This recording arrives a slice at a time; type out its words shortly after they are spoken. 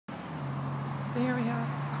So here we have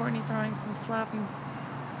Courtney throwing some slapping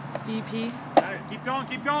BP. Keep going,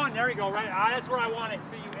 keep going. There you go. Right. That's where I want to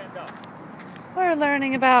see you end up. We're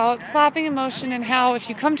learning about slapping in motion and how if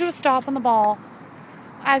you come to a stop on the ball,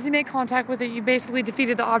 as you make contact with it, you basically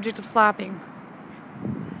defeated the object of slapping.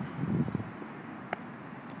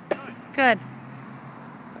 Good.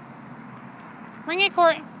 Bring it,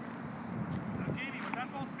 Court. Jamie, was that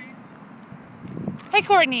full speed? Hey,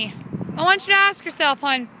 Courtney. I want you to ask yourself,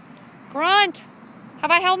 hon. Grunt.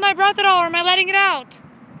 Have I held my breath at all, or am I letting it out?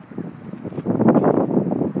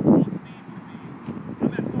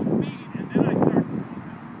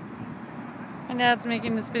 My dad's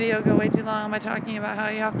making this video go way too long by talking about how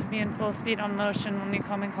you have to be in full speed on motion when you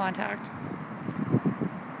come in contact.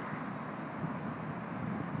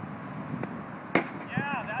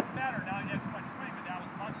 Yeah, that's better. Now you have too much swing, but that was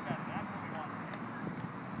much better. That's what we want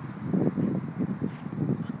to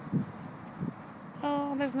see.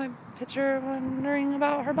 Oh, there's my pitcher wondering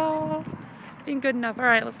about her ball being good enough. All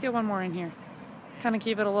right, let's get one more in here. Kind of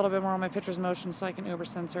keep it a little bit more on my pitcher's motion so I can uber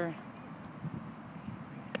sense her.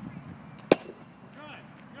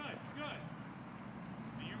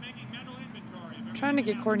 I'm trying to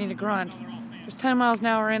get Courtney to grunt. There's 10 miles an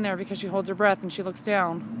hour in there because she holds her breath and she looks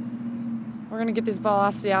down. We're going to get this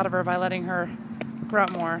velocity out of her by letting her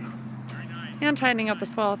grunt more. And tightening up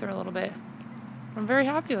this follow through a little bit. I'm very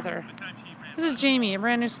happy with her. This is Jamie, a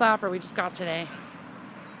brand new slapper we just got today.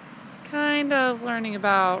 Kind of learning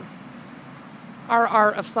about our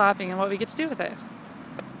art of slapping and what we get to do with it.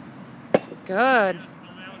 Good.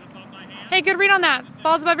 Hey, good read on that.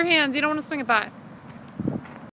 Ball's above your hands. You don't want to swing at that.